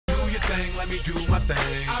thing, let me do my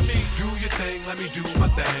thing. I mean, do your thing, let me do my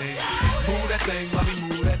thing. Move that thing, let me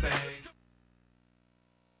move that thing.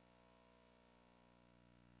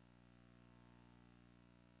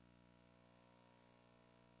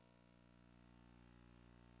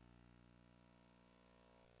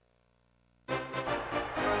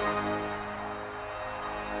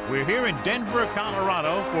 We're here in Denver,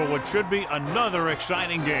 Colorado for what should be another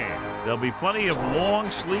exciting game. There'll be plenty of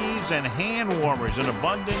long sleeves and hand warmers in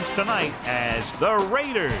abundance tonight as the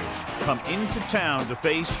Raiders come into town to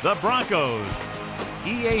face the Broncos.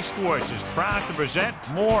 EA Sports is proud to present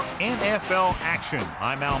more NFL action.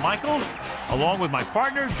 I'm Al Michaels, along with my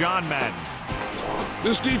partner, John Madden.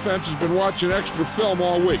 This defense has been watching extra film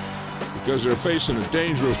all week because they're facing a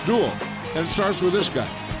dangerous duel. And it starts with this guy.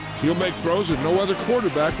 He'll make throws that no other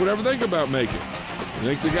quarterback would ever think about making. You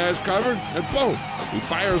think the guy's covered? And boom, he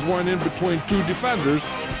fires one in between two defenders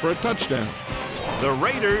for a touchdown. The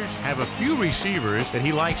Raiders have a few receivers that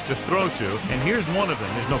he likes to throw to, and here's one of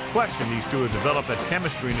them. There's no question these two have developed that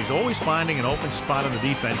chemistry, and he's always finding an open spot on the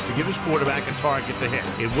defense to give his quarterback a target to hit.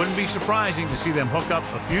 It wouldn't be surprising to see them hook up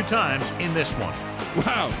a few times in this one.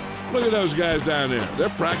 Wow, look at those guys down there. They're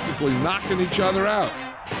practically knocking each other out.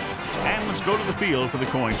 And let's go to the field for the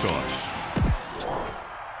coin toss.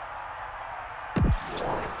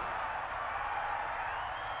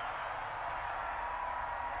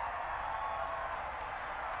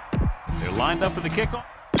 They're lined up for the kickoff.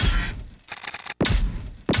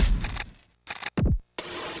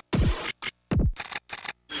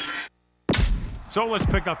 So let's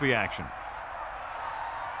pick up the action.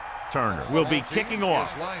 Turner will be kicking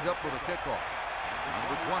off. Lined up for the kickoff.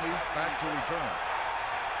 Number 20 back to return.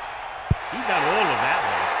 He got all of that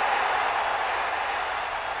one.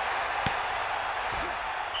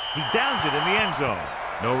 He downs it in the end zone.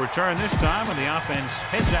 No return this time, and the offense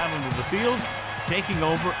heads out into the field, taking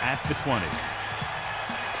over at the 20.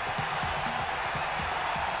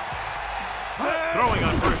 Throwing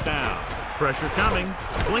on first down. Pressure coming.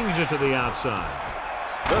 Flings it to the outside.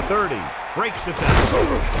 The 30. Breaks the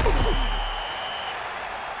tackle.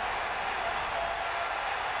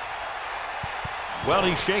 Well,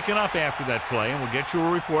 he's shaken up after that play, and we'll get you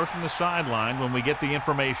a report from the sideline when we get the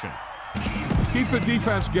information. Keep the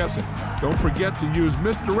defense guessing. Don't forget to use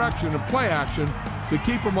misdirection and play action to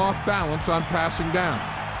keep them off balance on passing down.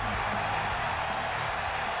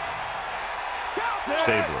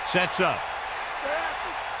 Stabler sets up.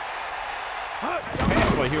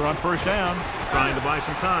 Pass play here on first down. Trying to buy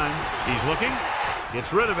some time. He's looking.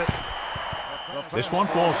 Gets rid of it. This one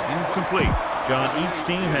falls incomplete. John, each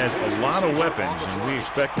team has a lot of weapons, and we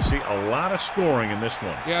expect to see a lot of scoring in this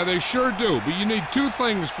one. Yeah, they sure do, but you need two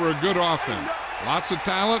things for a good offense. Lots of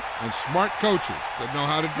talent and smart coaches that know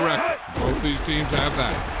how to direct it. Both these teams have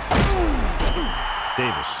that.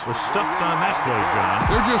 Davis was stuffed on that play, John.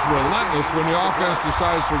 They're just relentless when the offense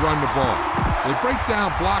decides to run the ball. They break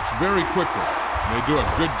down blocks very quickly. And they do a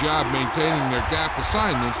good job maintaining their gap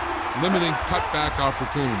assignments, limiting cutback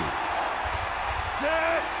opportunities.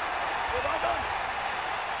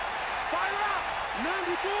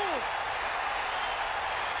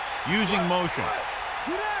 Using motion.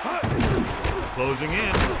 Closing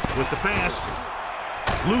in with the pass.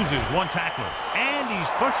 Loses one tackler. And he's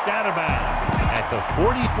pushed out of bounds at the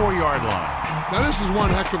 44-yard line. Now this is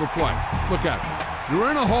one heck of a play. Look at it.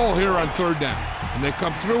 You're in a hole here on third down. And they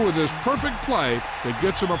come through with this perfect play that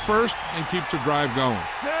gets them a first and keeps the drive going.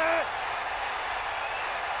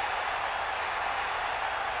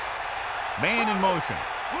 Man in motion.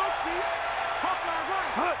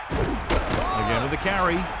 Again with the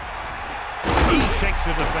carry. He shakes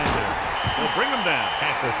the defender. He'll bring him down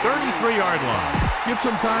at the 33-yard line. Get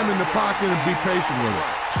some time in the pocket and be patient with it.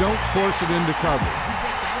 Don't force it into cover.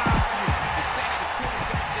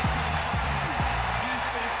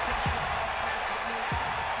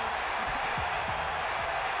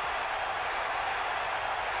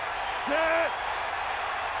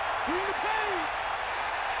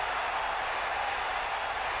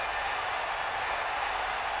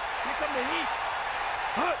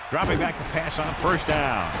 Dropping back to pass on first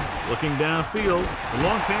down. Looking downfield. A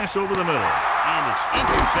long pass over the middle. And it's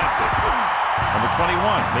intercepted. Number 21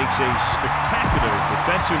 makes a spectacular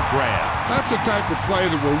defensive grab. That's the type of play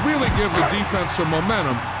that will really give the defense some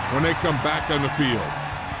momentum when they come back on the field.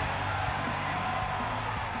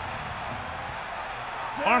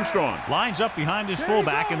 Armstrong lines up behind his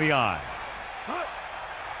fullback in the eye.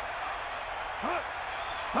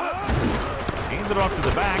 Hand it off to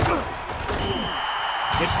the back.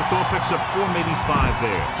 Hits the goal, picks up 4, maybe 5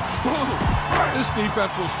 there. This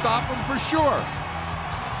defense will stop him for sure.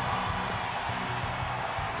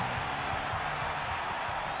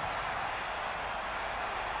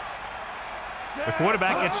 The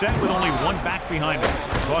quarterback gets set with only one back behind him.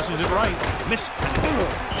 Tosses it right. Missed.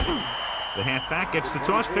 The halfback gets the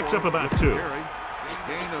toss, picks up about 2.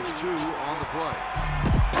 Gain of 2 on the play.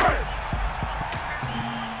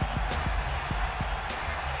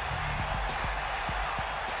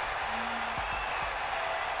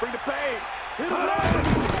 Bring the pain.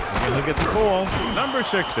 And he'll get the call. Number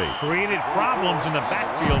 60 created problems in the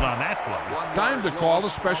backfield on that play. Time to call a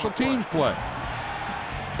special teams play.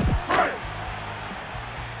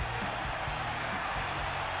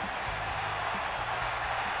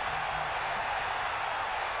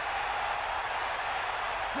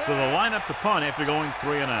 So they'll line up to punt after going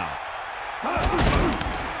 3 and out.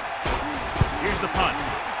 Here's the punt.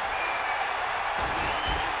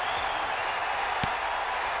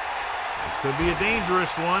 This could be a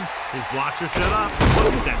dangerous one. His blocks are set up.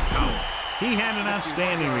 Look at that power. He had an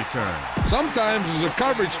outstanding return. Sometimes as a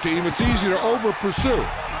coverage team, it's easy to over-pursue.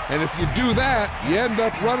 And if you do that, you end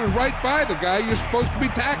up running right by the guy you're supposed to be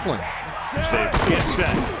tackling. Stay get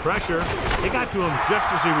set. Pressure. They got to him just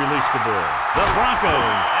as he released the ball. The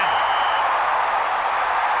Broncos.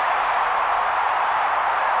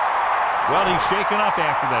 Well, he's shaken up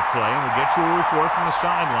after that play, and we'll get you a report from the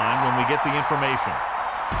sideline when we get the information.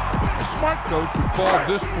 A smart coach would call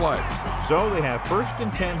this play. So they have 1st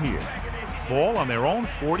and 10 here. Ball on their own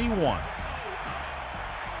 41.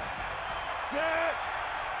 Set.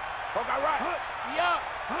 Poke out right. Yeah.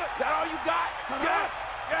 Is that all you got? Yeah.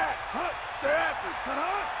 Stay after it.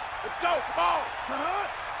 Let's go. Come on.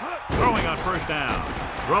 Throwing on 1st down.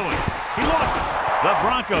 Throwing. He lost it. The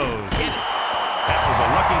Broncos get it. That was a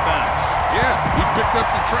lucky bounce. Yeah, he picked up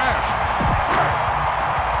the trash.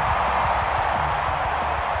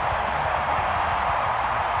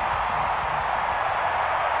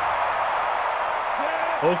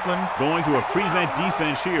 Oakland going to a prevent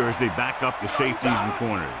defense here as they back up the safeties and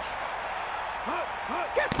corners.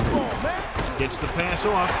 Catch the ball, man. Gets the pass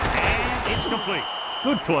off, and it's complete.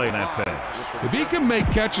 Good play in that pass. If he can make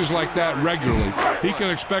catches like that regularly, he can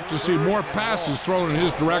expect to see more passes thrown in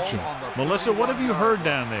his direction. Melissa, what have you heard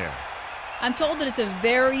down there? I'm told that it's a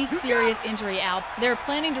very serious injury, Al. They're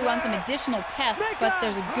planning to run some additional tests, but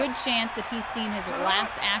there's a good chance that he's seen his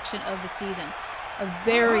last action of the season. A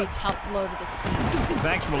very tough blow to this team.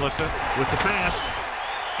 Thanks, Melissa. With the pass,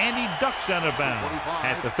 and he ducks out of bounds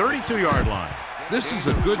at the 32-yard line. This is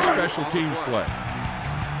a good special teams play.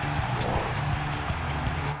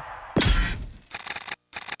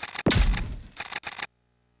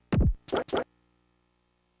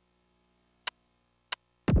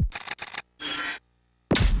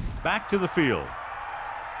 Back to the field.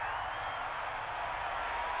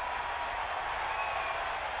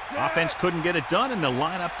 Offense couldn't get it done, and they'll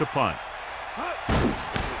line up to punt.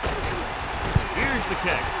 Here's the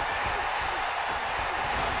kick.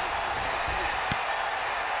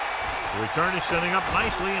 The return is setting up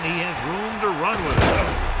nicely, and he has room to run with it.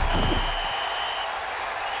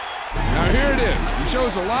 Now here it is. He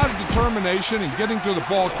shows a lot of determination in getting to the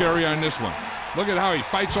ball carrier on this one. Look at how he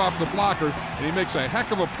fights off the blocker, and he makes a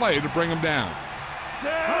heck of a play to bring him down.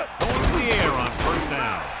 Going to the air on 1st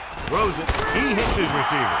down. Throws it. He hits his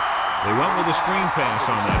receiver. They went with a screen pass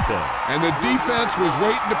on that play. And the defense was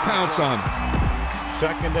waiting to pounce on him.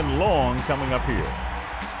 2nd and long coming up here.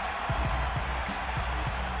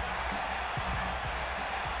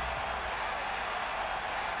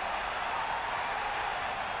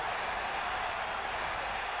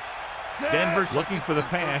 Denver looking for the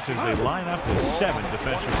pass as they line up with 7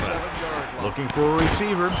 defensive backs. Looking for a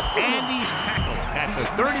receiver, and he's tackled at the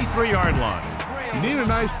 33-yard line. You need a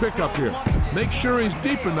nice pickup here. Make sure he's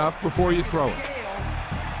deep enough before you throw it.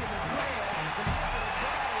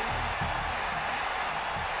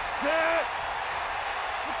 Set.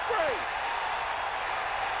 Looks great.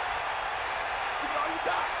 Give it all you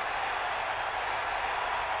got.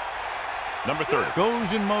 Number 30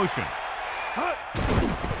 goes in motion.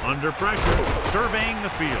 Under pressure, surveying the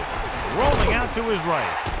field. Rolling out to his right.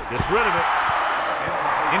 Gets rid of it.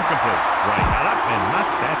 Incomplete. Right, got up and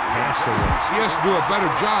knocked that pass away. He has to do a better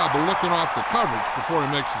job of looking off the coverage before he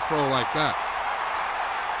makes a throw like that.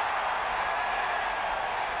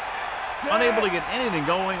 Unable to get anything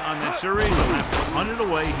going on that series, they'll have to punt it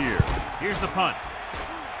away here. Here's the punt.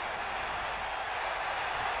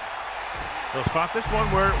 They'll spot this one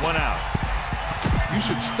where it went out. You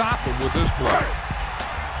should stop him with this play.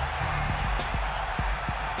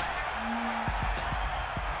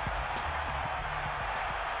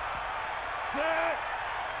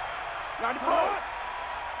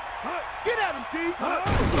 Get at him, Pete.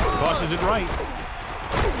 Tosses it right.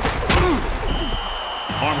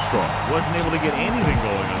 Armstrong wasn't able to get anything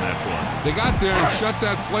going on that play. They got there and shut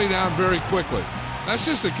that play down very quickly. That's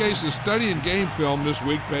just a case of studying game film this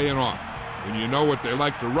week paying off. When you know what they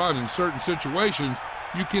like to run in certain situations,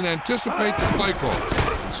 you can anticipate the play call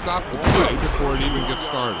and stop the play before it even gets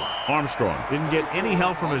started. Armstrong didn't get any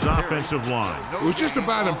help from his offensive line. It was just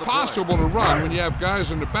about impossible to run when you have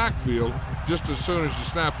guys in the backfield just as soon as you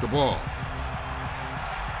snap the ball.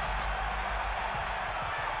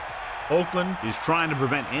 Oakland is trying to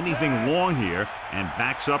prevent anything long here and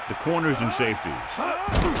backs up the corners and safeties.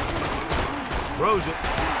 Throws it.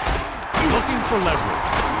 Looking for leverage.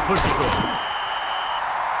 Pushes off.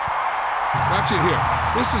 Watch it here.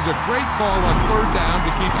 This is a great call on 3rd down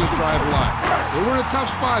to keep this drive alive. They were in a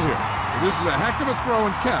tough spot here. But this is a heck of a throw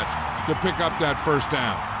and catch to pick up that 1st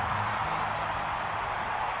down.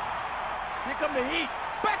 Here come the heat.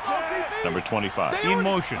 Back off, DB. Number 25 in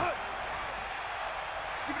motion.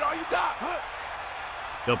 Give it all you got.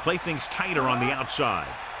 They'll play things tighter on the outside.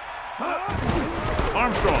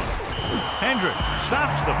 Armstrong. Hendricks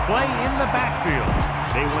stops the play in the backfield.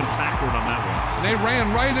 They went backward on that one. And they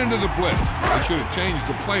ran right into the blitz. They should have changed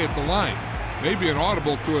the play at the line. Maybe an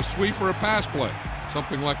audible to a sweep or a pass play.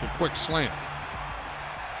 Something like a quick slant.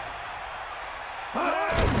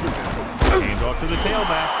 Hand off to the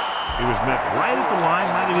tailback. He was met right at the line,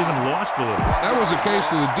 might have even lost a little. That was a case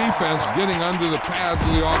of the defense getting under the pads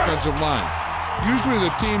of the offensive line. Usually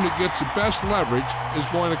the team that gets the best leverage is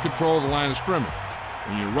going to control the line of scrimmage.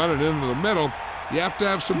 When you run it into the middle, you have to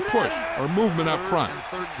have some push or movement up front.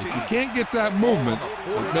 If you can't get that movement,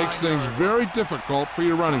 it makes things very difficult for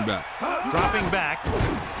your running back. Dropping back.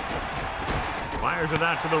 Fires it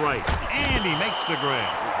out to the right. And he makes the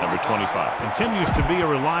grab. Number 25 continues to be a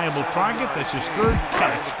reliable target. That's his 3rd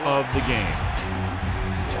catch of the game.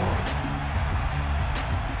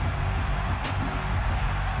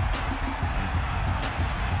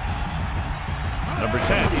 Number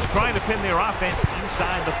 10, he's trying to pin their offense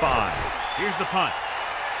inside the 5. Here's the punt.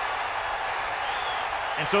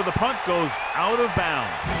 And so the punt goes out of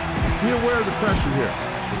bounds. Be aware of the pressure here.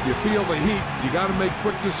 If you feel the heat, you got to make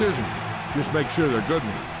quick decisions. Just make sure they're good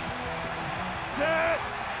ones.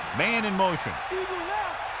 Man in motion.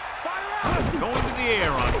 Going to the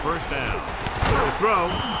air on 1st down. The throw.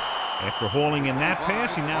 After hauling in that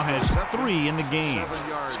pass, he now has 3 in the game.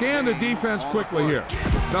 Scan the defense quickly here.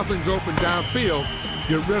 If nothing's open downfield,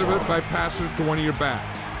 get rid of it by passing it to one of your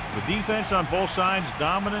backs. The defense on both sides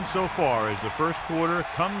dominant so far as the 1st quarter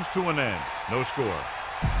comes to an end. No score.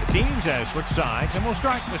 The teams have switched sides and will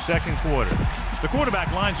start the 2nd quarter. The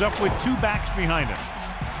quarterback lines up with 2 backs behind him.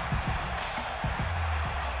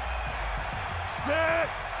 Set.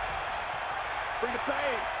 Bring the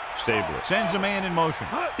pace. Stabler sends a man in motion.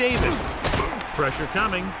 Davis. Pressure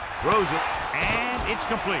coming. Throws it. And it's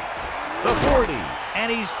complete. The 40.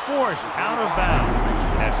 And he's forced out of bounds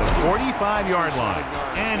at the 45-yard line.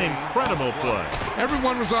 An incredible play.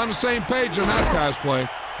 Everyone was on the same page on that pass play.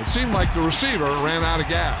 It seemed like the receiver ran out of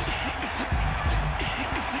gas.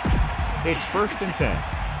 It's 1st and 10.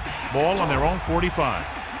 Ball on their own 45.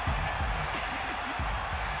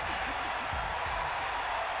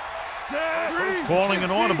 Calling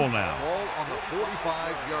an audible now. Ball on the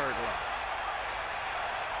 45-yard line.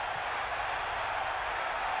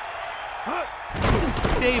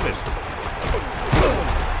 Davis.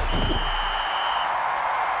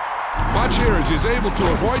 Watch here as he's able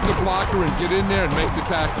to avoid the blocker and get in there and make the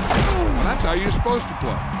tackle. Well, that's how you're supposed to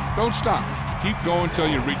play. Don't stop. Keep going until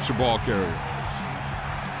you reach the ball carrier.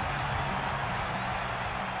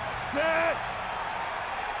 Set.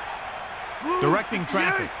 Directing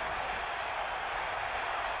traffic.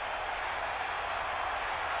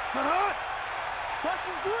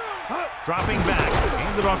 Dropping back.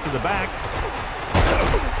 Handed off to the back.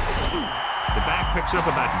 The back picks up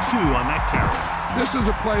about 2 on that carry. This is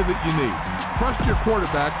a play that you need. Trust your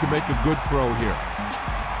quarterback to make a good throw here.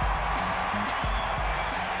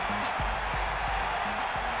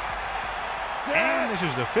 And this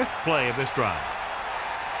is the 5th play of this drive.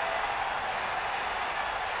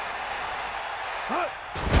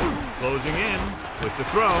 Closing in with the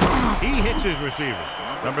throw. He hits his receiver.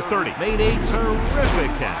 Number 30 made a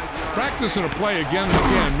terrific catch. Practicing a play again and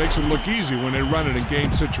again makes it look easy when they run it in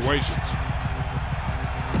game situations.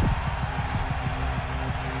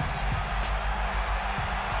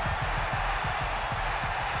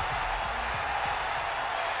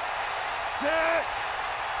 Set.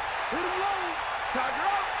 Hit him low. Tiger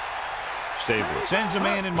up. Stabler sends a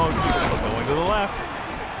man in motion. Going to the left.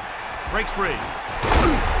 Breaks free.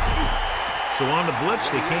 So on the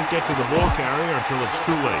blitz, they can't get to the ball carrier until it's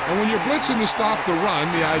too late. And when you're blitzing to stop the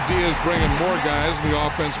run, the idea is bringing more guys and the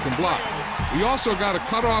offense can block. We also got to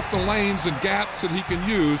cut off the lanes and gaps that he can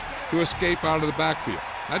use to escape out of the backfield.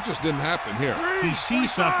 That just didn't happen here. He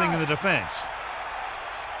sees something in the defense.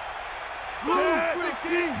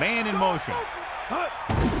 Man in motion.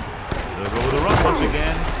 They'll go with a run once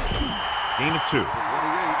again. Gain of 2.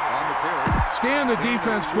 Scan the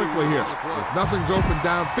defense quickly here. If nothing's open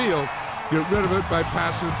downfield, get rid of it by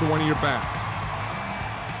passing it to one of your backs.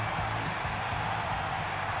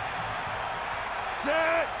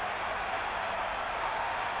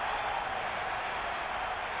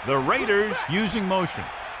 The Raiders using motion.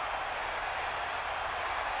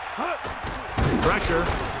 Pressure.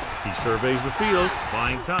 He surveys the field,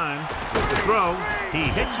 buying time. With the throw, he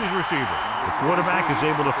hits his receiver. The quarterback is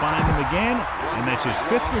able to find him again, and that's his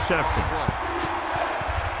 5th reception.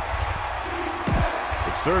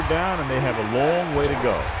 It's 3rd down, and they have a long way to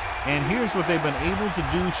go. And here's what they've been able to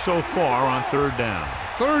do so far on 3rd down.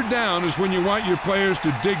 3rd down is when you want your players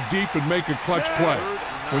to dig deep and make a clutch play.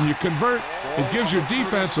 When you convert, it gives your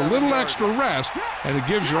defense a little extra rest, and it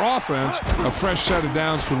gives your offense a fresh set of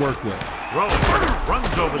downs to work with. Rose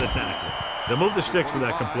runs over the tackle. They'll move the sticks with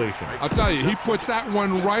that completion. I'll tell you, he puts that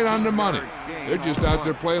one right on the money. They're just out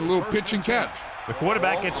there playing a little pitch and catch. The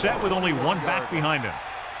quarterback gets set with only one back behind him.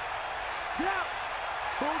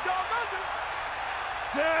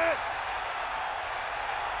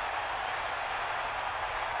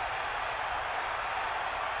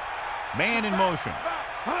 Man in motion.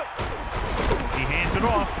 He hands it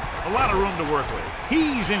off. A lot of room to work with.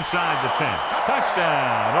 He's inside the 10.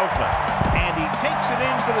 Touchdown, Oakland. And he takes it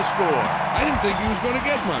in for the score. I didn't think he was going to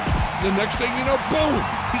get one. The next thing you know, boom,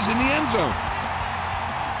 he's in the end zone.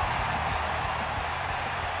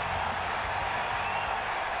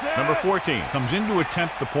 Number 14 comes in to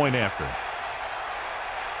attempt the point after.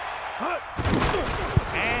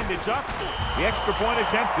 And it's up. The extra point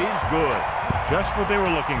attempt is good. Just what they were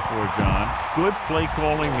looking for, John. Good play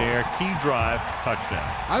calling there. Key drive, touchdown.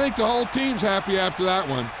 I think the whole team's happy after that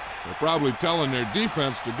one. They're probably telling their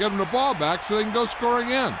defense to give them the ball back so they can go score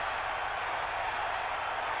again.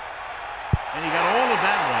 And he got all of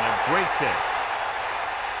that one. A great kick.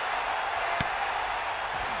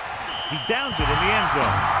 He downs it in the end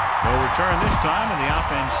zone. No return this time, and the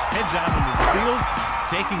offense heads out into the field,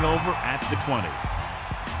 taking over at the 20.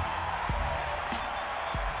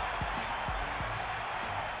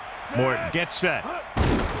 Morton gets set.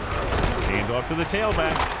 Hand off to the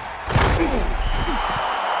tailback.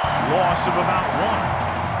 Loss of about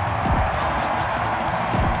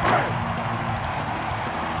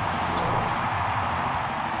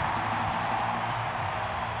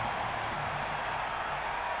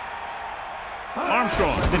 1.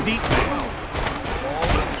 Armstrong, the deep man.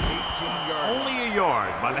 Only a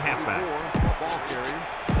yard by the halfback. Ball carry.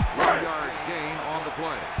 1-yard gain on the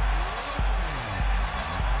play.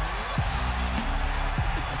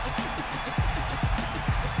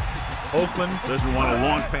 Oakland doesn't want a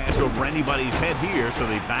long pass over anybody's head here, so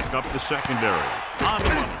they back up the secondary. On the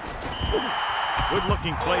money.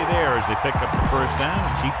 Good-looking play there as they pick up the 1st down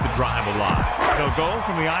and keep the drive alive. They'll go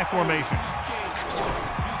from the I formation.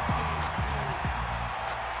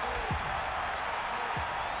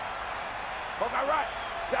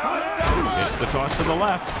 It's the toss to the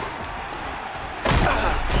left.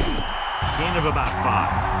 Gain of about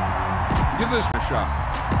 5. Give this a shot.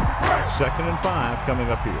 2nd and 5 coming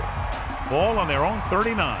up here. Ball on their own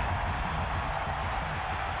 39.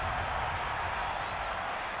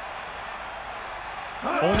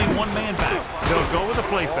 Only one man back. They'll go with a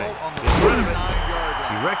play fake. Gets rid of it.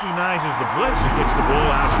 He recognizes the blitz and gets the ball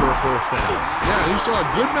out for a 1st down. Yeah, he saw a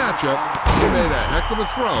good matchup. He made a heck of a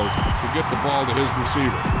throw to get the ball to his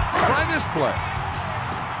receiver. Try this play.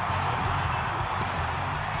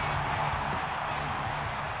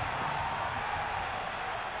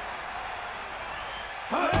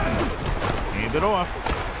 Hand it off.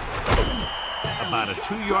 About a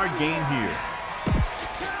 2-yard gain here.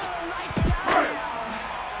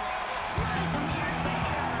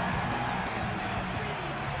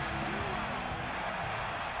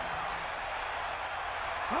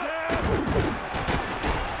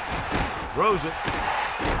 Throws it.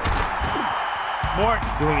 Martin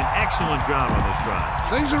doing an excellent job on this drive.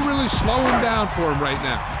 Things are really slowing down for him right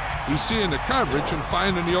now. He's seeing the coverage and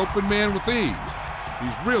finding the open man with ease.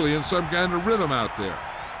 He's really in some kind of rhythm out there.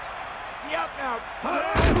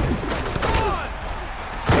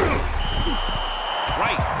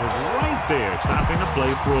 Wright was right there, stopping the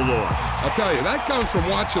play for a loss. I'll tell you, that comes from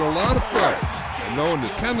watching a lot of film and knowing the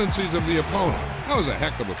tendencies of the opponent. That was a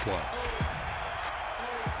heck of a play.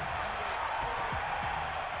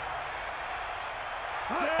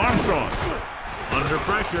 Armstrong, under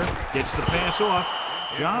pressure, gets the pass off.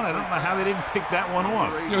 John, I don't know how they didn't pick that one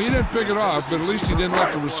off. You know, he didn't pick it off, but at least he didn't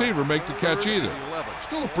let the receiver make the catch either.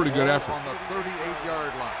 Still a pretty good effort. On the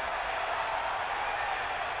 38-yard line.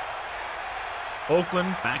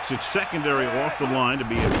 Oakland backs its secondary off the line to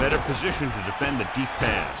be in better position to defend the deep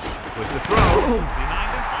pass. With the throw,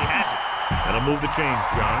 behind him, he has it. That'll move the chains,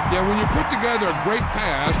 John. Yeah, when you put together a great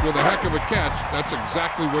pass with a heck of a catch, that's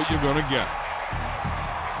exactly what you're going to get.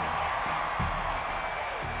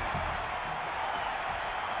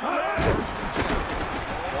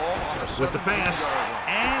 With the pass,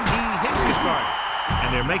 and he hits his target.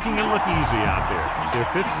 And they're making it look easy out there. Their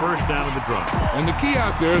 5th first down of the drive. And the key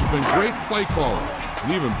out there has been great play calling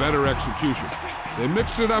and even better execution. They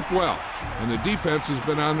mixed it up well, and the defense has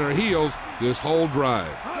been on their heels this whole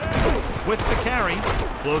drive. With the carry,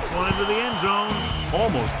 floats one into the end zone.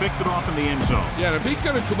 Almost picked it off in the end zone. Yeah, and if he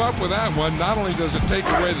could have come up with that one, not only does it take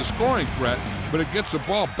away the scoring threat, but it gets the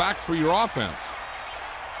ball back for your offense.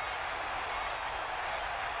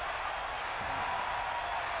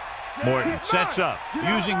 Morton sets up,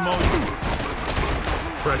 using motion.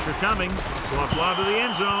 Pressure coming. Soft lob to the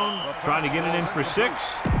end zone. Trying to get it in for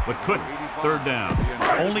 6, but couldn't. 3rd down.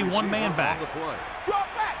 Only one man back. Drop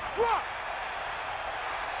back, drop.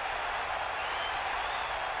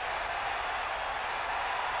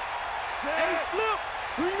 Hey, flip.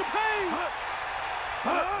 Bring the pain.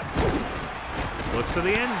 Looks to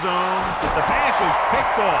the end zone. The pass is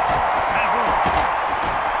picked off. Has room.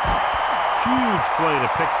 Huge play to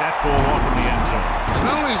pick that ball off in the end zone.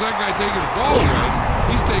 Not only is that guy taking the ball away,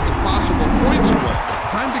 he's taking possible points away.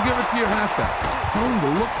 Time to give it to your halfback. Tell him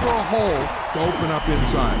to look for a hole to open up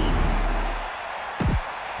inside.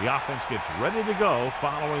 The offense gets ready to go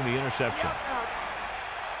following the interception.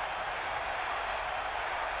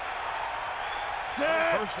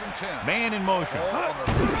 First and 10. Man in motion.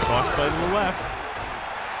 Toss play to the left.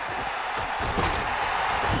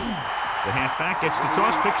 The halfback gets the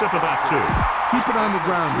toss, picks up about 2. Keep it on the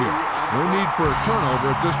ground here. No need for a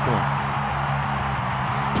turnover at this point.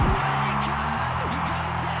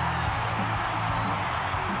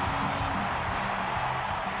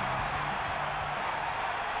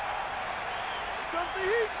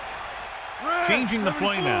 Changing the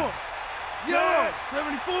play now. Yeah,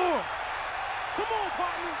 74. Come on,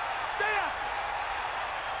 partner. Stay out.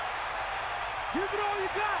 Give it all you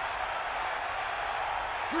got.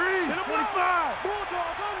 3, 25.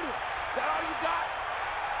 Bulldog under. Is that all you got?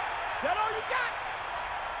 Is that all you got?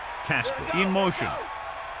 Casper in motion.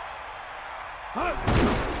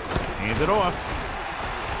 Hand it off.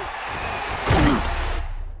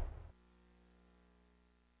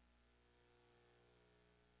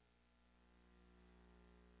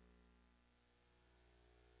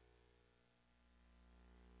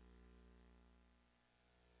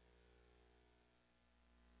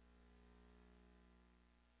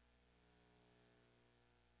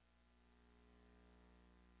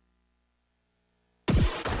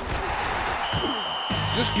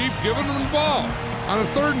 Just keep giving them the ball. On a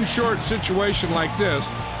 3rd and short situation like this,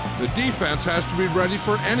 the defense has to be ready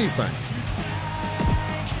for anything.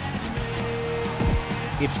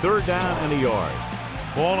 It's 3rd down and a yard.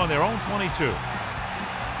 Ball on their own 22.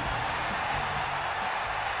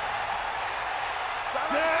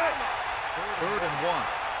 3rd and 1.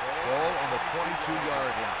 Ball on the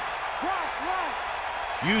 22-yard line.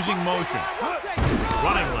 Using motion.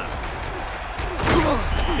 Running left.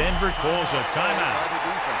 Denver calls a timeout.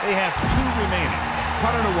 They have 2 remaining.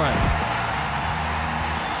 Put it away.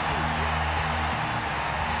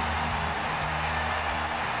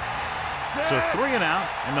 So 3 and out,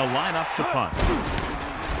 and they'll line up to punt.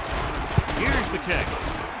 Here's the kick.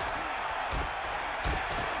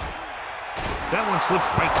 That one slips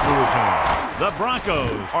right through his hands. The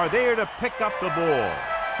Broncos are there to pick up the ball.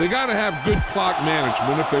 They got to have good clock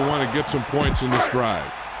management if they want to get some points in this drive.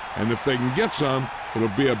 And if they can get some,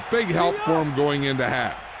 it'll be a big help for them going into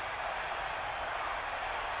half.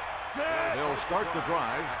 They'll start the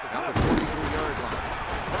drive at the 43-yard line.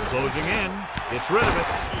 Closing in. Gets rid of it.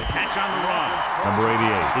 The catch on the run. Number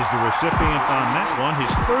 88 is the recipient on that one,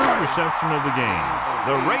 his 3rd reception of the game.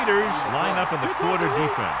 The Raiders line up in the quarter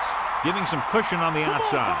defense, giving some cushion on the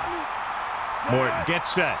outside. Morton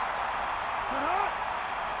gets set.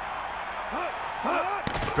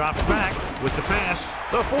 Drops back with the pass.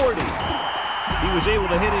 The 40. He was able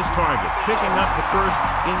to hit his target, picking up the 1st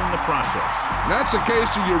in the process. That's a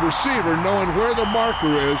case of your receiver knowing where the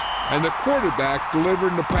marker is and the quarterback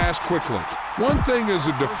delivering the pass quickly. One thing as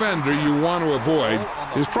a defender you want to avoid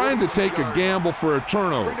is trying to take a gamble for a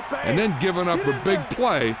turnover and then giving up a big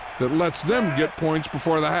play that lets them get points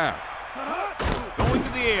before the half. Going to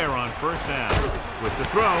the the air on first down. With the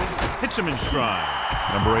throw, hits him in stride.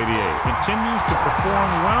 Number 88 continues to perform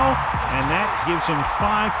well, and that gives him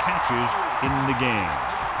 5 catches in the game.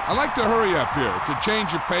 I like to hurry up here. It's a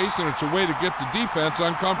change of pace, and it's a way to get the defense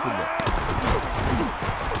uncomfortable.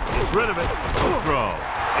 Gets rid of it. Throw.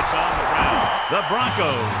 It's on the ground. The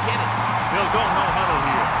Broncos get it. They'll go no huddle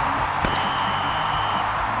here.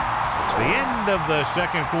 It's the end of the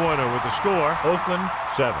second quarter with the score, Oakland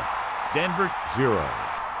 7, Denver 0.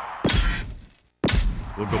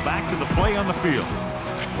 We'll go back to the play on the field.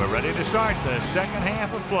 We're ready to start the second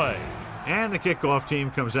half of play. And the kickoff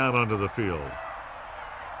team comes out onto the field.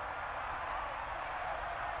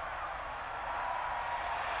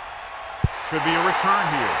 Should be a return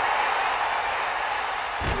here.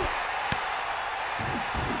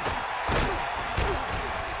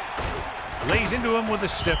 Lays into him with a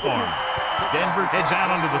stiff arm. Denver heads out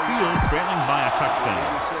onto the field, trailing by a touchdown.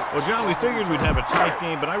 Well, John, we figured we'd have a tight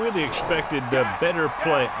game, but I really expected better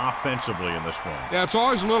play offensively in this one. Yeah, it's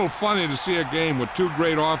always a little funny to see a game with 2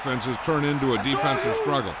 great offenses turn into a defensive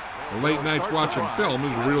struggle. The late nights watching film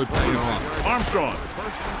is really paying off. Armstrong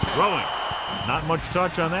throwing. Not much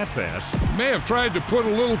touch on that pass. May have tried to put a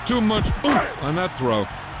little too much oomph on that throw.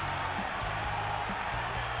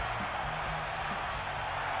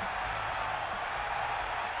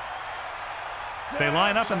 They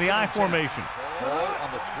line up in the I formation. Ball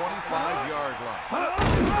on the 25-yard line.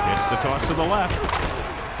 Gets the toss to the left.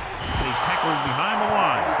 And he's tackled behind the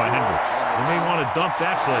line by Hendricks. And they want to dump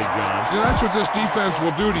that play, John. Yeah, that's what this defense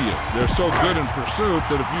will do to you. They're so good in pursuit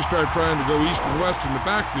that if you start trying to go east and west in the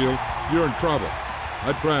backfield, you're in trouble.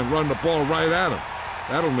 I'd try and run the ball right at them.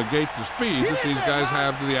 That'll negate the speed that these guys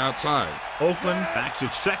have to the outside. Oakland backs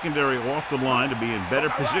its secondary off the line to be in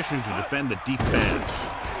better position to defend the deep pass.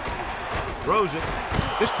 Throws it.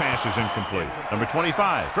 This pass is incomplete. Number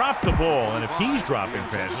 25 dropped the ball, and if he's dropping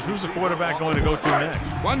passes, who's the quarterback going to go to next?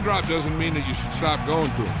 One drop doesn't mean that you should stop going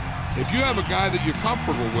to him. If you have a guy that you're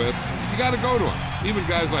comfortable with, you got to go to him. Even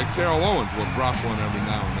guys like Terrell Owens will drop one every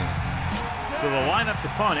now and then. So they'll line up to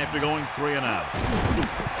punt after going 3 and out.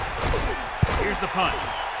 Here's the punt.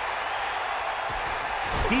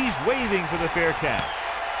 He's waving for the fair catch.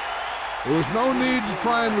 There was no need to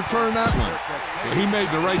try and return that one. So he made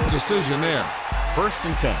the right decision there.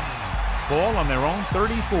 1st and 10. Ball on their own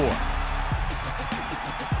 34.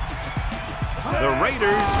 The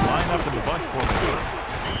Raiders line up in the bunch formation.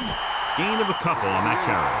 Gain of a couple on that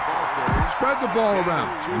carry. Spread the ball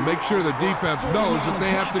around and make sure the defense knows that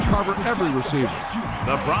they have to cover every receiver.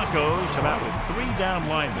 The Broncos come out with 3 down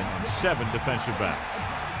linemen and 7 defensive backs.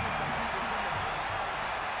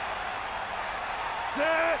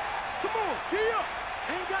 Set. Come on, key up.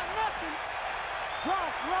 Ain't got nothing.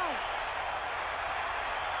 Run.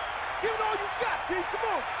 Give it all you got, kid. Come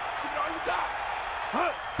on. Give it all you got.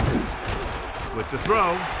 With the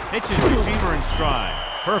throw, hits his receiver in stride.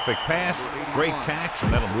 Perfect pass, great catch,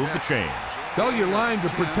 and that'll move the chains. Tell your line to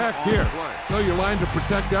protect here. Tell your line to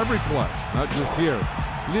protect every play, not just here.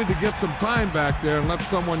 You need to get some time back there and let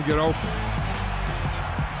someone get open.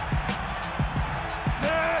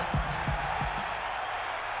 Set.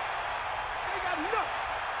 Ain't got nothing.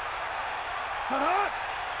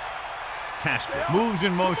 Casper moves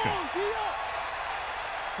in motion.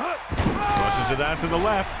 Crosses it out to the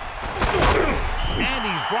left. And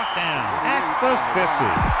he's brought down at the 50.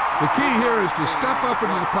 The key here is to step up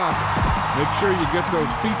into the pocket. Make sure you get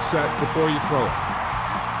those feet set before you throw it.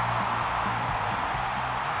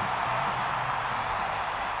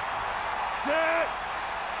 Set.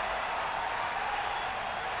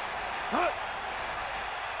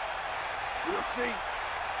 We'll see.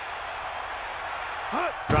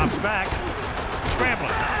 Drops back.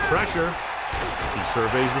 Scrambling. Pressure. He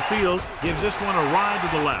surveys the field. Gives this one a ride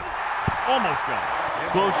to the left. Almost got it.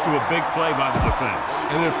 Close to a big play by the defense.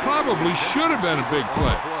 And it probably should have been a big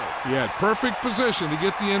play. He had perfect position to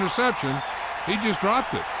get the interception. He just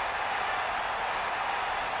dropped it.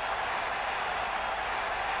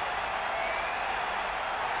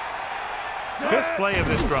 Fifth play of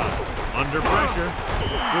this drive. Under pressure.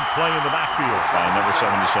 Good play in the backfield by number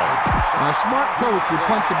 77. A smart coach would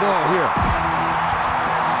punt the ball here.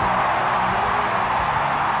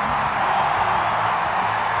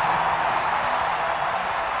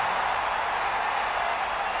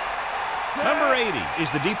 Number 80 is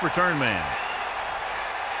the deep return man.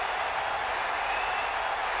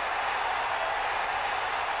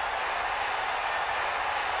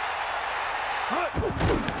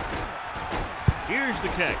 Here's the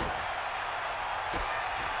kick.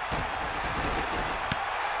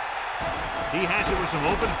 He has it with some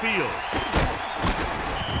open field.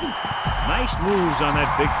 Nice moves on that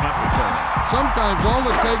big punt return. Sometimes all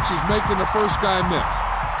it takes is making the first guy miss,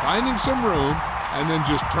 finding some room, and then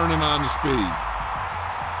just turning on the speed.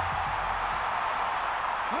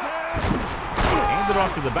 Hand it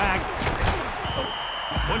off to the back.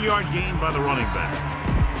 1 yard gain by the running back.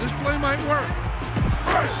 This play might work.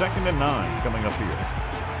 2nd and 9 coming up here.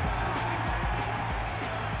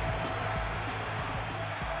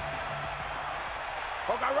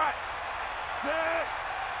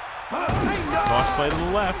 Cross play to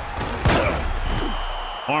the left.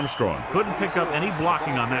 Armstrong couldn't pick up any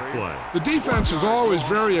blocking on that play. The defense is always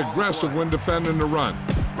very aggressive when defending the run.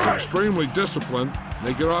 They're extremely disciplined.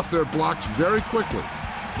 They get off their blocks very quickly.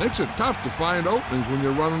 Makes it tough to find openings when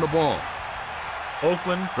you're running the ball.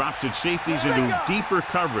 Oakland drops its safeties into deeper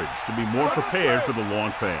coverage to be more prepared for the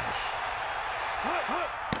long pass.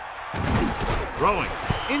 Throwing.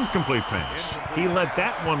 Incomplete pass. He let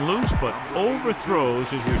that one loose, but overthrows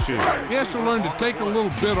his receiver. He has to learn to take a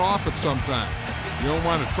little bit off it sometimes. You don't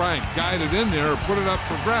want to try and guide it in there or put it up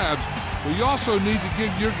for grabs, but you also need to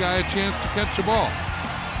give your guy a chance to catch the ball.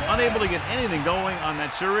 Unable to get anything going on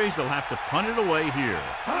that series, they'll have to punt it away here.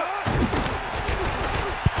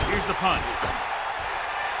 Here's the punt.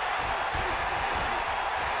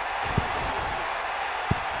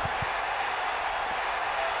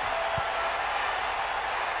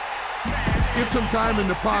 Get some time in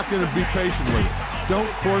the pocket and be patient with it. Don't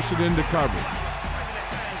force it into coverage.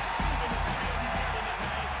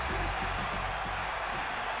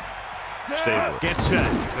 Stabler gets set.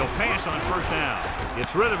 He'll pass on first down.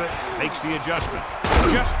 Gets rid of it. Makes the adjustment.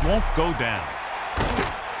 Just won't go down.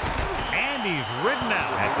 And he's ridden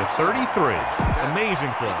out at the 33.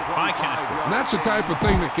 Amazing play by Casper. And that's the type of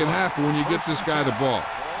thing that can happen when you get this guy the ball.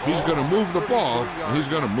 He's going to move the ball, and he's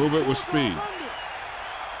going to move it with speed.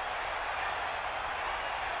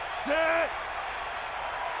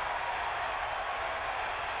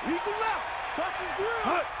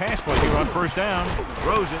 Pass play here on first down.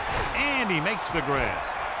 Throws it, and he makes the grab.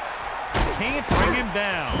 Can't bring him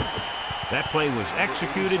down. That play was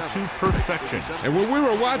executed to perfection. And when we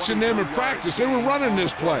were watching them in practice, they were running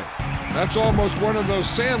this play. That's almost one of those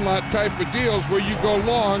sandlot type of deals where you go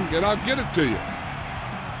long, and I'll get it to you.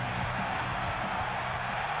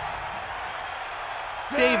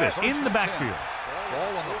 Davis in the backfield.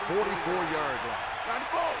 Ball on the 44-yard line. Got the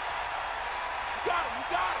ball. You got him. You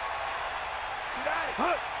got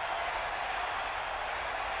him.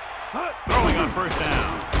 Throwing on first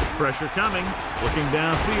down. Pressure coming. Looking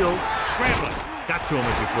downfield. Scrambling. Got to him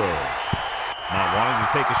as he throws. Not wanting to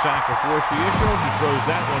take a sack or force the issue, he throws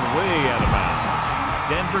that one way out of bounds.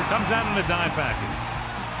 Denver comes out in a dime package.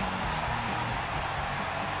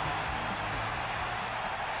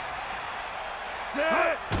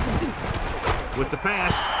 With the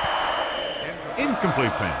pass.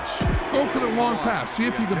 Incomplete pass. Go for the long pass. See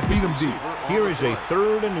if you can beat him deep. Here is a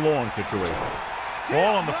 3rd and long situation.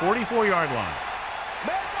 Ball on the 44-yard line.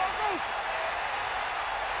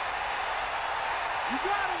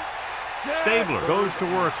 Stabler goes to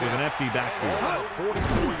work with an empty backfield.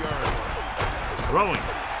 Throwing.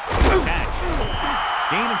 Catch.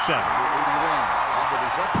 Gain of 7.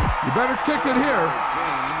 You better kick it here.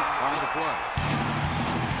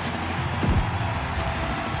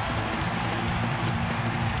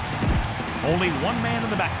 Only one man in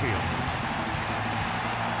the backfield.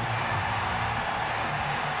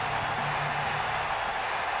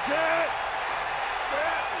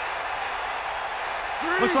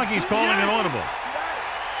 Looks like he's calling an audible.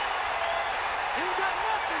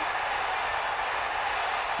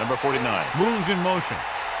 Number 49 moves in motion.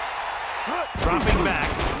 Dropping back,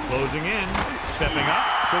 closing in, stepping up,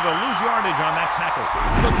 so they'll lose yardage on that tackle.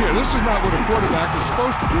 Look here, this is not what a quarterback is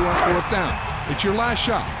supposed to do on 4th down. It's your last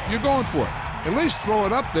shot. You're going for it. At least throw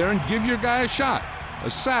it up there and give your guy a shot.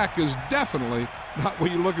 A sack is definitely not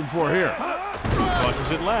what you're looking for here.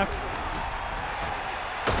 Tosses it left.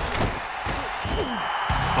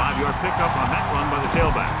 5-yard pickup on that run by the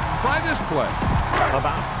tailback. Try this play.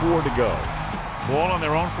 About 4 to go. Ball on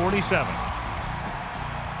their own 47.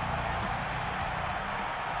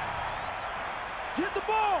 Get the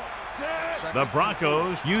ball. The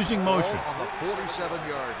Broncos using motion. On the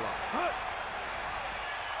 47-yard line.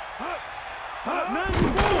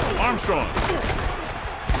 Armstrong.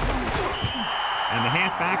 And the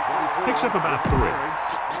halfback picks up about 3.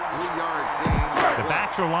 2-yard gain. The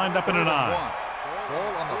backs are lined up in an eye.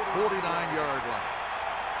 Ball on the 49-yard line.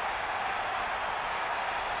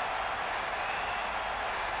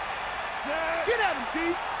 Get at him,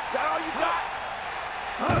 Pete. Is that all you got?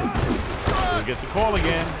 We'll get the call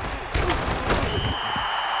again.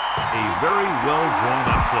 A very well drawn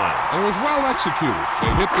up play. It was well executed.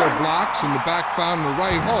 They hit their blocks and the back found the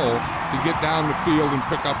right hole to get down the field and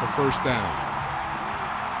pick up a first down.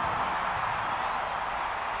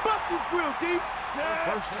 Bust this grill, deep.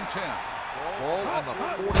 First and 10. Ball on the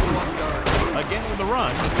 41-yard line. Again with the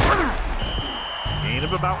run. Gain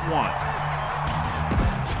of about 1.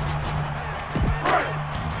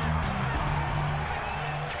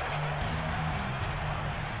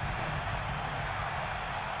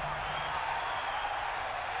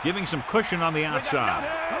 Giving some cushion on the outside.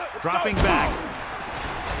 Dropping back.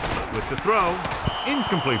 With the throw.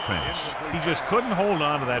 Incomplete pass. He just couldn't hold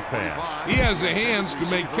on to that pass. He has the hands to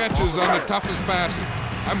make catches on the toughest passes.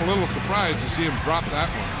 I'm a little surprised to see him drop that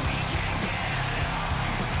one.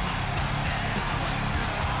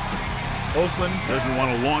 Oakland doesn't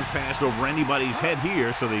want a long pass over anybody's head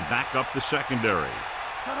here, so they back up the secondary.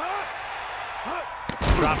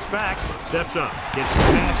 Drops back, steps up, gets the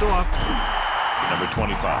pass off. Number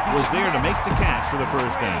 25 was there to make the catch for the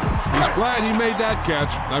first down. He's glad he made that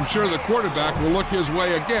catch. I'm sure the quarterback will look his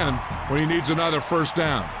way again when he needs another first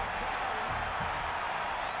down.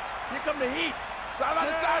 Here come the heat. Sideline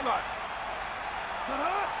to sideline.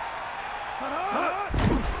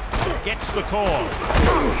 Gets the call.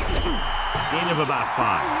 Gain of about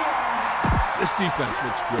 5. This defense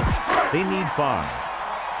looks good. They need 5.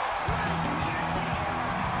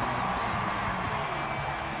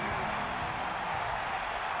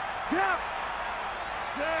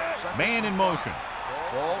 Man in motion.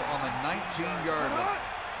 Ball on the 19-yard line.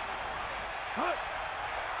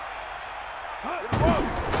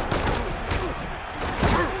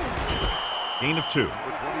 Gain of 2. Number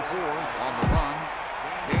 24 on the run.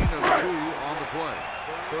 Gain of 2 on the play.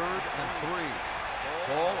 3rd and 3.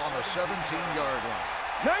 Ball on the 17-yard line.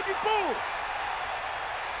 94.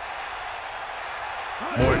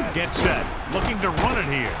 Morton gets set. Looking to run it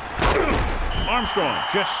here. Armstrong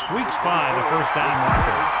just squeaks by the first down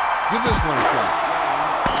marker. Give this one a shot.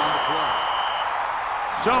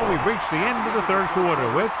 So we've reached the end of the third quarter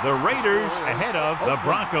with the Raiders ahead of the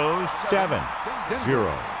Broncos 7-0.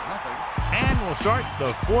 And we'll start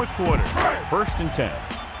the fourth quarter. 1st and 10.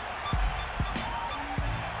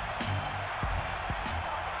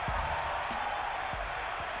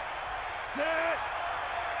 Set.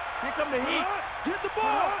 Here come the heat. Get the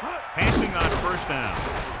ball. Passing on first down.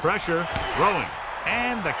 Pressure, throwing,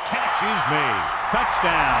 and the catch is made.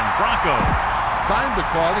 Touchdown, Broncos. Time to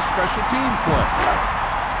call the special teams play.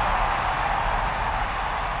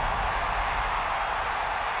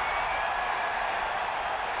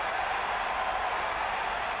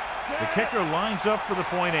 The kicker lines up for the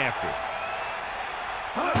point after.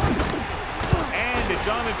 And it's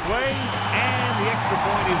on its way, and the extra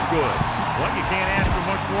point is good. Well, you can't ask for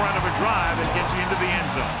much more out of a drive that gets you into the end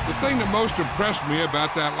zone. The thing that most impressed me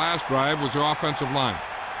about that last drive was the offensive line.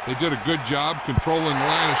 They did a good job controlling the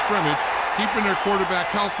line of scrimmage, keeping their quarterback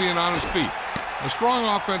healthy and on his feet. A strong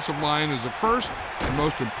offensive line is the first and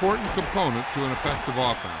most important component to an effective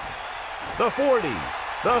offense. The 40,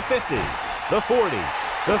 the 50, the 40,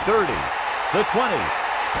 the 30, the 20,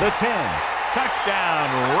 the 10. Touchdown,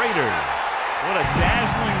 Raiders. What a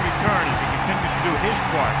dazzling return as he continues to do his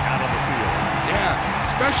part out on the field. Yeah,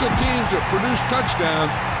 special teams that produce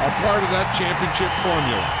touchdowns are part of that championship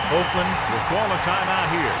formula. Oakland will call a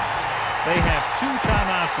timeout here. They have 2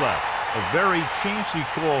 timeouts left. A very chancy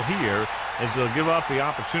call here as they'll give up the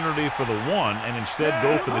opportunity for the 1 and instead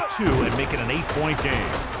go for the 2 and make it an 8-point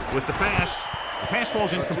game. With the pass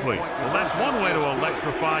ball's incomplete. Well, that's one way to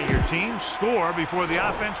electrify your team. Score before the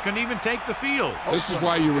offense can even take the field. This is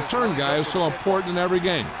why your return guy is so important in every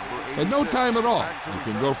game. In no time at all, you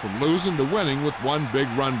can go from losing to winning with one big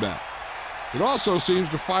run back. It also seems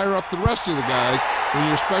to fire up the rest of the guys when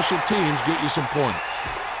your special teams get you some points.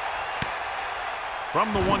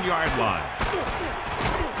 From the 1-yard line.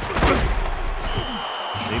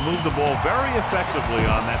 They moved the ball very effectively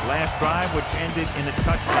on that last drive, which ended in a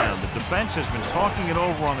touchdown. The defense has been talking it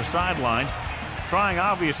over on the sidelines, trying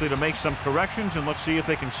obviously to make some corrections, and let's see if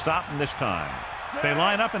they can stop them this time. They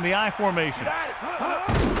line up in the I formation.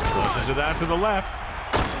 Crosses it out to the left.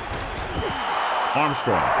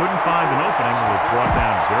 Armstrong couldn't find an opening and was brought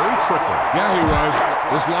down very quickly. Yeah, he was.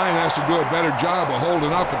 This line has to do a better job of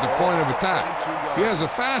holding up at the point of attack. He has a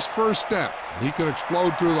fast first step. He can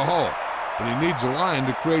explode through the hole. But he needs a line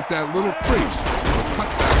to create that little crease to cut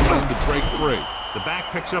that run to break free. The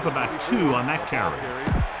back picks up about 2 on that carry.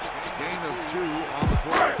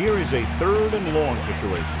 Here is a 3rd and long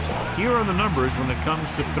situation. Here are the numbers when it comes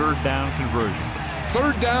to 3rd down conversions.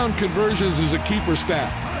 3rd down conversions is a keeper stat.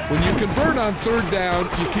 When you convert on 3rd down,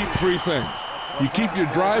 you keep 3 things. You keep your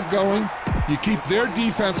drive going, You keep their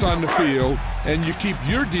defense on the field, and you keep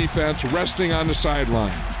your defense resting on the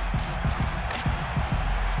sideline.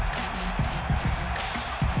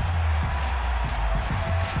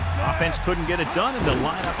 Offense couldn't get it done, and the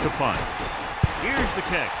line up to punt. Here's the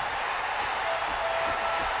kick.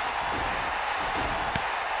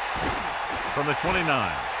 From the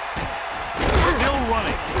 29. Still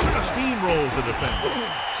running. Steamrolls the defender.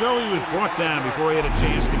 So he was brought down before he had a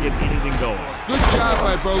chance to get anything going. Good job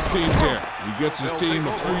by both teams here. He gets his team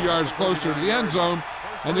a few yards closer to the end zone,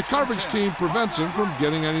 and the coverage team prevents him from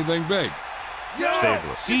getting anything big.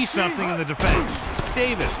 Stabler sees something in the defense.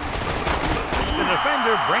 Davis. The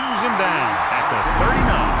defender brings him down at the 39.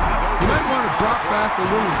 You might want to drop back a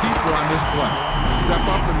little deeper on this play. Step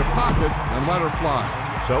up in the pocket and let her fly.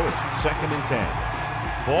 So it's 2nd and 10.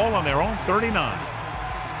 Ball on their own 39.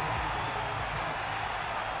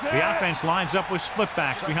 The offense lines up with split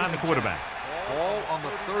backs behind the quarterback. Ball on the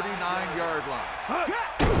 39-yard line.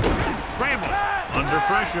 Scramble. Under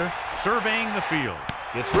pressure. Surveying the field.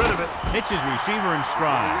 Gets rid of it. Hits his receiver in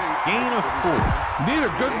stride. Gain of 4. Need a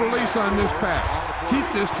good release on this pass.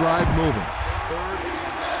 Keep this drive moving. 3rd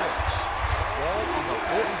and 6. Ball on the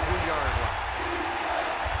 43-yard line.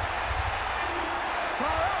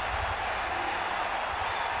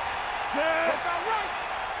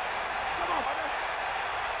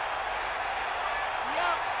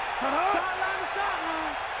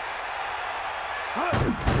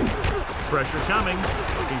 Pressure coming,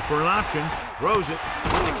 looking for an option, throws it,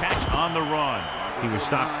 with the catch on the run. He was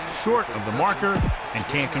stopped short of the marker and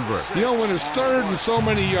can't convert. You know, when it's 3rd and so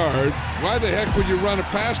many yards, why the heck would you run a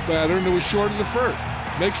pass pattern that was short of the 1st?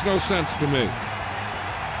 Makes no sense to me.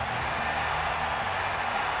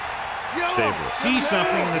 Stabler sees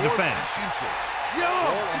something in the defense. Ball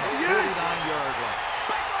on the 49-yard line.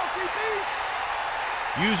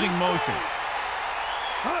 Using motion.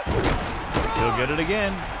 He'll get it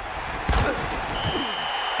again.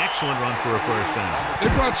 Excellent run for a first down. They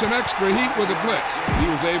brought some extra heat with a blitz. He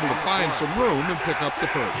was able to find some room and pick up the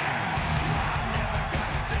first.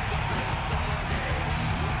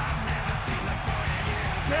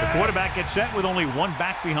 The quarterback gets set with only one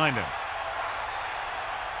back behind him.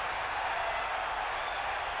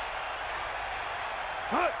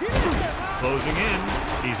 Closing in.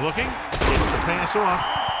 He's looking. Gets the pass off.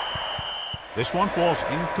 This one falls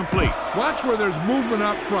incomplete. Watch where there's movement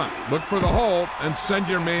up front. Look for the hole and send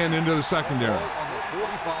your man into the secondary. Ball on the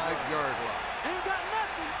 45-yard line. Ain't got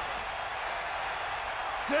nothing.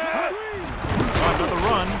 Another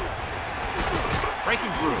run.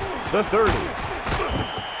 Breaking through. The 30.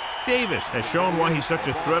 Davis has shown why he's such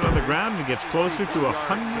a threat on the ground and gets closer to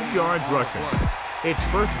 100 yards rushing. It's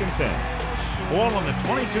 1st and 10. Ball on the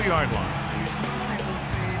 22-yard line.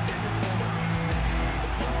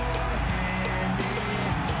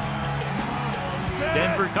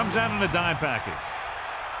 Denver comes out in a dime package.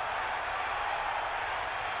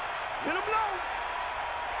 Hit him low.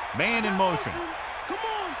 Man in motion. Come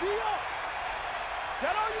on, D up.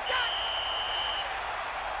 That all you got?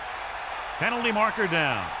 Penalty marker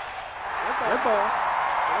down. Red ball.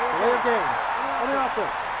 Play of game. On the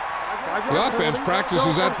offense. The offense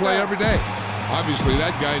practices that play every day. Obviously,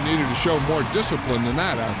 that guy needed to show more discipline than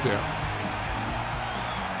that out there.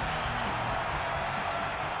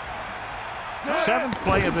 Seventh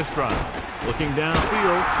play of this drive. Looking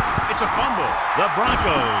downfield. It's a fumble. The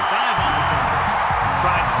Broncos dive on the fumble.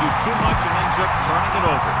 Tried to do too much and ends up turning it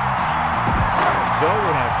over. So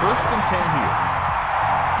we'll have 1st and 10 here.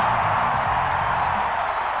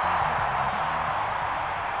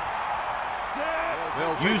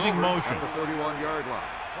 Using motion. At the 31-yard line.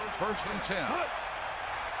 1st and 10.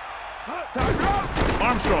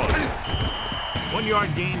 Armstrong. 1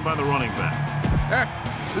 yard gain by the running back. Heck,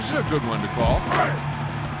 this is a good one to call.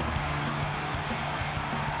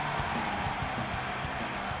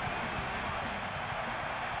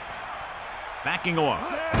 Backing off.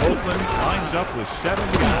 Oakland lines up with 7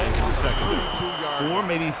 guys in the secondary. 4,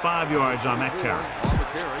 maybe 5 yards on that carry. On the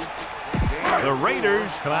carry. The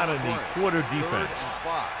Raiders come out of the quarter defense. 3rd and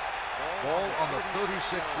 5. Ball on the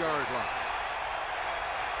 36-yard line.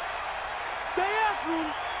 Stay after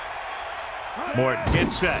him. Morton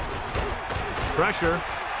gets set. Pressure.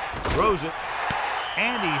 Throws it.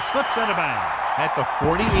 And he slips out of bounds at the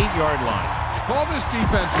 48-yard line. Call this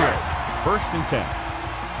defense here. 1st and 10.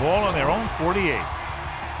 Ball on their own 48.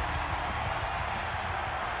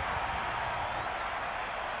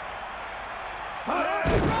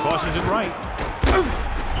 Tosses it right.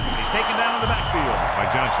 He's taken down in the backfield by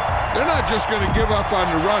Johnson. They're not just going to give up on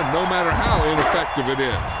the run, no matter how ineffective it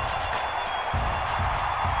is.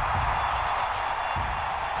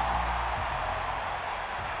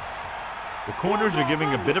 corners are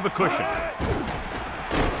giving a bit of a cushion.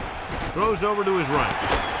 Throws over to his right.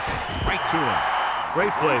 Right to him.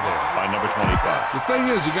 Great play there by number 25. The thing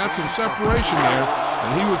is, he got some separation there,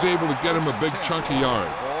 and he was able to get him a big chunk of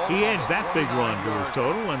yards. He adds that big run to his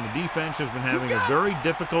total, and the defense has been having a very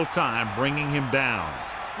difficult time bringing him down.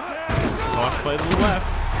 Toss play to the left.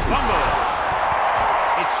 Fumble.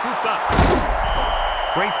 It's scooped up.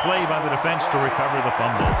 Great play by the defense to recover the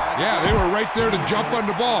fumble. Yeah, they were right there to jump on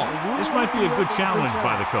the ball. This might be a good challenge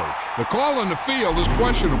by the coach. The call on the field is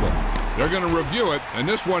questionable. They're going to review it, and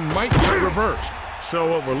this one might get reversed.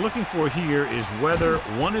 So what we're looking for here is whether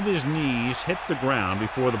one of his knees hit the ground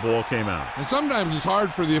before the ball came out. And sometimes it's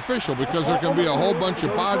hard for the official because there can be a whole bunch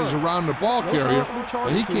of bodies around the ball carrier,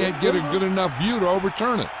 and he can't get a good enough view to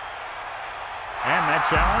overturn it. And that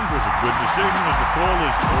challenge was a good decision as the call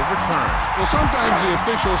is overturned. Well, sometimes the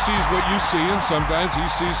official sees what you see, and sometimes he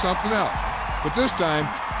sees something else. But this time,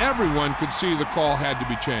 everyone could see the call had to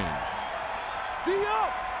be changed.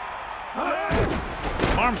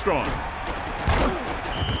 Armstrong.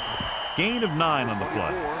 Gain of 9 on the play.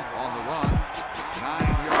 On the run,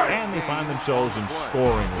 9-yard And they find themselves in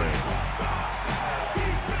scoring range.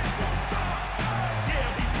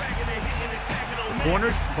 The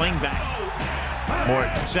corners playing back.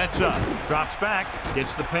 Morton sets up, drops back,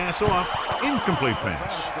 gets the pass off. Incomplete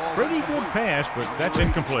pass. Pretty good pass, but that's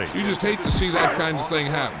incomplete. You just hate to see that kind of thing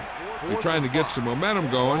happen. You're trying to get some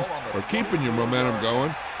momentum going, or keeping your momentum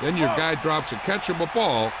going, then your guy drops a catchable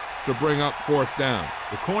ball to bring up 4th down.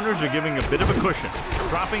 The corners are giving a bit of a cushion.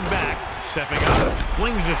 Dropping back, stepping up,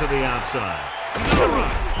 flings it to the outside.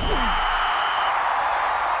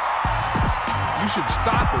 You should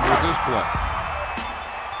stop him with this play.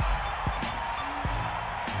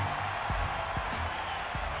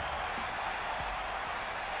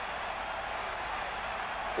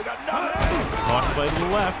 Toss play to the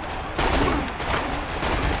left.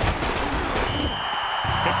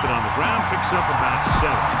 Picked it on the ground, picks up about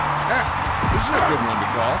 7. This is a good one to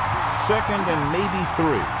call. 2nd and maybe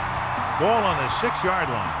 3. Ball on the 6-yard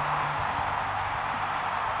line.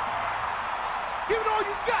 Give it all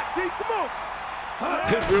you got, D. Come on.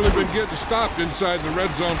 They've really been getting stopped inside the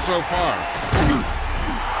red zone so far.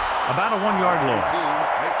 About a 1-yard loss.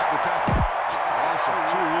 Makes the tackle. Loss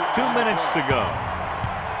of 2. 2 minutes to go.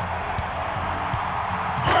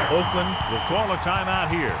 Oakland will call a timeout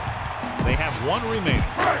here. They have 1 remaining.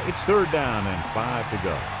 It's 3rd down and 5 to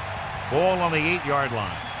go. Ball on the 8-yard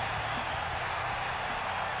line.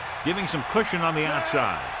 Giving some cushion on the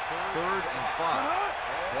outside. 3rd and 5.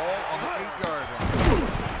 Ball on the 8-yard line.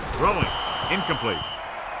 Throwing. Incomplete.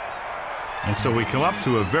 And so we come up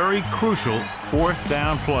to a very crucial 4th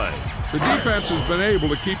down play. The defense has been able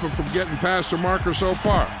to keep them from getting past the marker so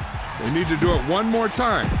far. They need to do it one more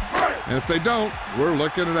time. And if they don't, we're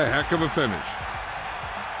looking at a heck of a finish.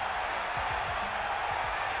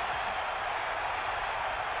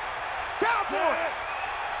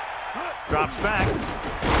 Drops back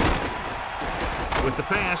with the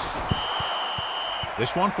pass.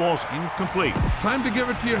 This one falls incomplete. Time to give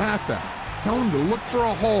it to your halfback. Tell him to look for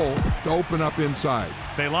a hole to open up inside.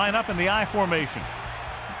 They line up in the I formation.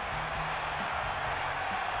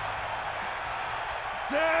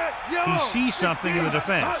 He sees something in the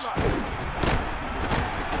defense.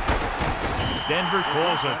 Denver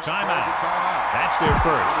calls a timeout. That's their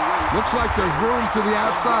first. Looks like there's room to the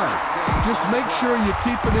outside. Just make sure you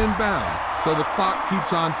keep it inbound so the clock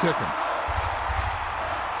keeps on ticking.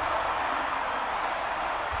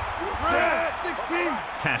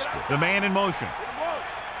 Casper, the man in motion.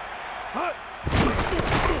 And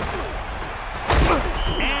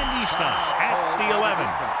he's stopped at the 11.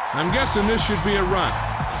 I'm guessing this should be a run.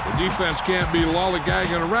 The defense can't be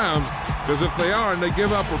lollygagging around, because if they are and they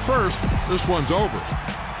give up a first, this one's over.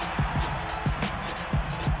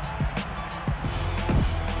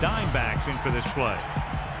 Dime backs in for this play.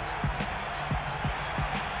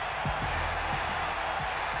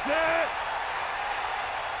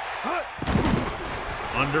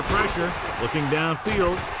 Under pressure, looking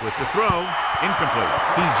downfield with the throw. Incomplete.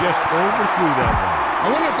 He just overthrew that one. I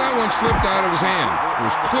wonder if that one slipped out of his hand. It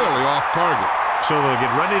was clearly off target. So they'll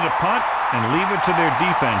get ready to punt and leave it to their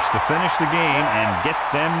defense to finish the game and get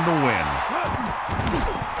them the win.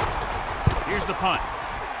 Here's the punt.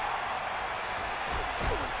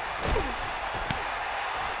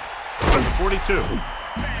 .42.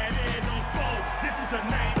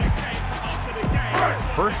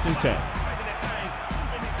 1st and 10.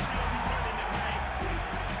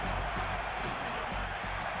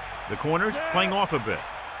 The corners playing off a bit.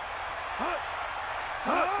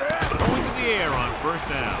 Going to the air on 1st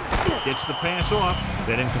down. Gets the pass off.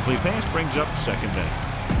 That incomplete pass brings up 2nd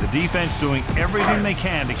down. The defense doing everything they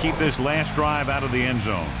can to keep this last drive out of the end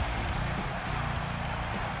zone.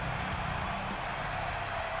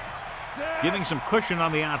 Giving some cushion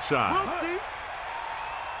on the outside.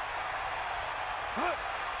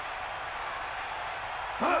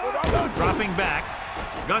 Dropping back,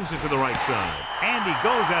 guns it to the right side, and he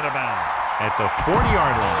goes out of bounds at the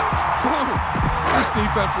 40-yard line. This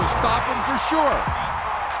defense will stop him for sure.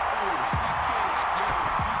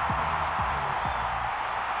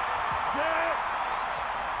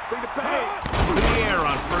 Bring the pain. In the air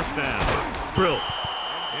on first down. Drill.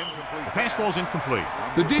 The pass ball's incomplete.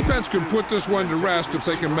 The defense can put this one to rest if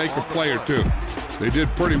they can make a play or two. They did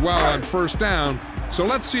pretty well on first down, so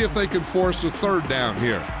let's see if they can force a third down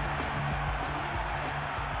here.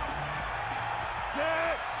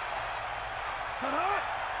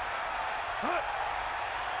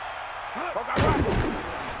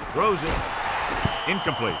 Throws it.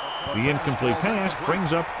 Incomplete. The incomplete pass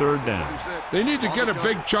brings up third down. They need to get a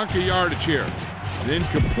big chunk of yardage here. An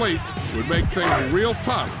incomplete would make things real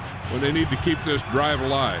tough when they need to keep this drive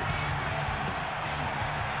alive.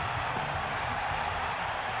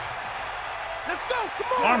 Let's go.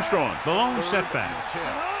 Come on. Armstrong, the lone setback.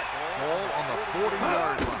 Ball on the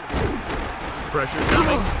 40-yard line. Pressure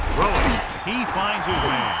coming. Throwing. He finds his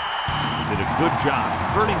man. Did a good job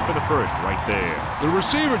converting for the first right there. The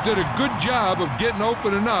receiver did a good job of getting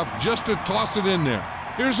open enough just to toss it in there.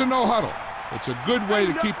 Here's a no huddle. It's a good way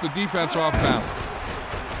to keep the defense off balance.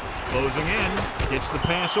 Closing in, gets the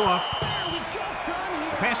pass off.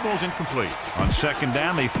 The pass ball's incomplete. On second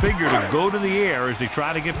down, they figure to go to the air as they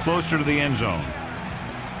try to get closer to the end zone.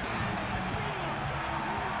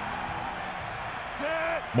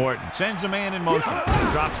 Morton sends a man in motion.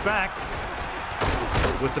 Drops back.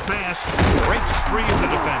 With the pass, breaks free of the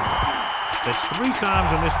defender. That's 3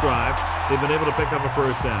 times on this drive they've been able to pick up a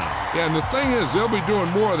first down. Yeah, and the thing is, they'll be doing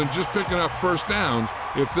more than just picking up first downs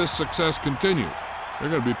if this success continues.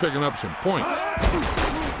 They're going to be picking up some points.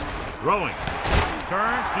 Throwing.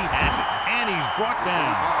 Turns, he has it, and he's brought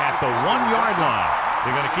down at the 1-yard line.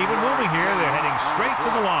 They're going to keep it moving here. They're heading straight to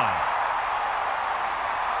the line.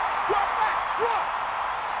 Drop back. Drop.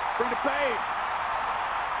 Bring the pain.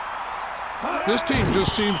 This team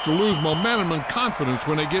just seems to lose momentum and confidence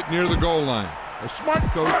when they get near the goal line. A smart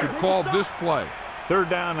coach could call this play. Third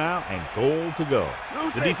down now and goal to go.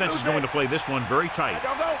 The defense is going to play this one very tight.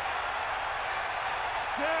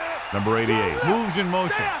 Number 88 moves in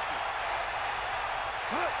motion.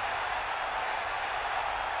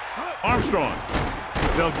 Armstrong.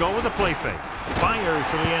 They'll go with a play fake. Fires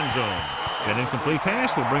to the end zone. An incomplete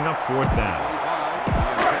pass will bring up fourth down.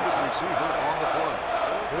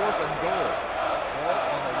 Fourth and goal. Ball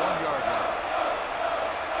on the 1-yard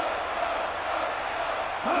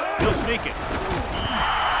line. He'll sneak it.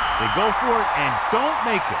 They go for it and don't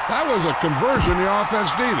make it. That was a conversion the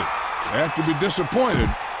offense needed. They have to be disappointed,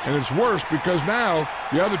 and it's worse because now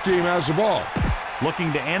the other team has the ball.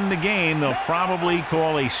 Looking to end the game, they'll probably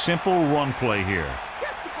call a simple run play here.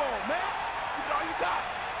 Catch the ball, man. Give it all you got.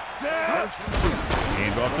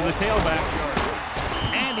 Hand off to the tailback.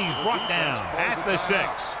 And he's brought down at the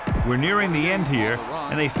 6. We're nearing the end here,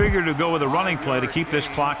 and they figure to go with a running play to keep this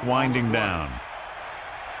clock winding down.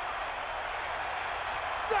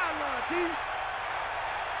 Sideline, D.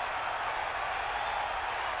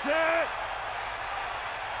 Set.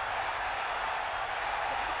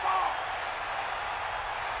 The ball.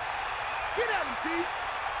 Get at him, D.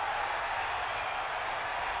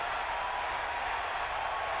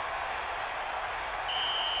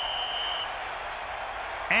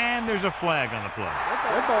 And there's a flag on the play.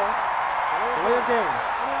 Red ball. Play of game.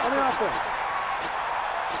 On the offense.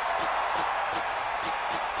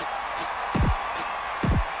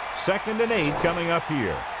 Second and 8 coming up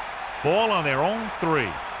here. Ball on their own 3.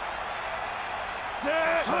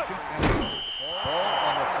 Second and 8. Ball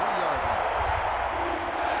on the 3-yard line.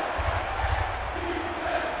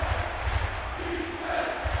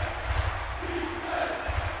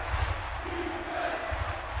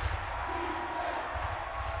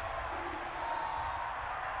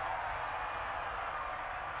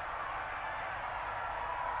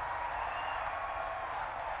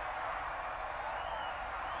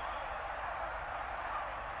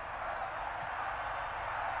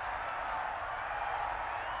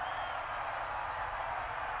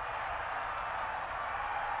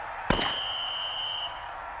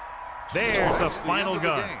 There's the final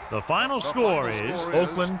gun. The final score is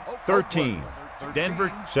Oakland 13,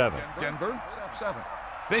 Denver 7. Denver 7.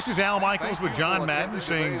 This is Al Michaels with John Madden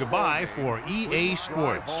saying goodbye for EA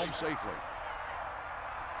Sports. Home safely.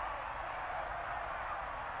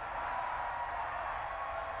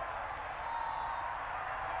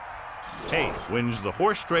 wins the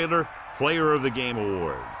Horse Trailer Player of the Game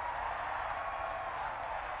award.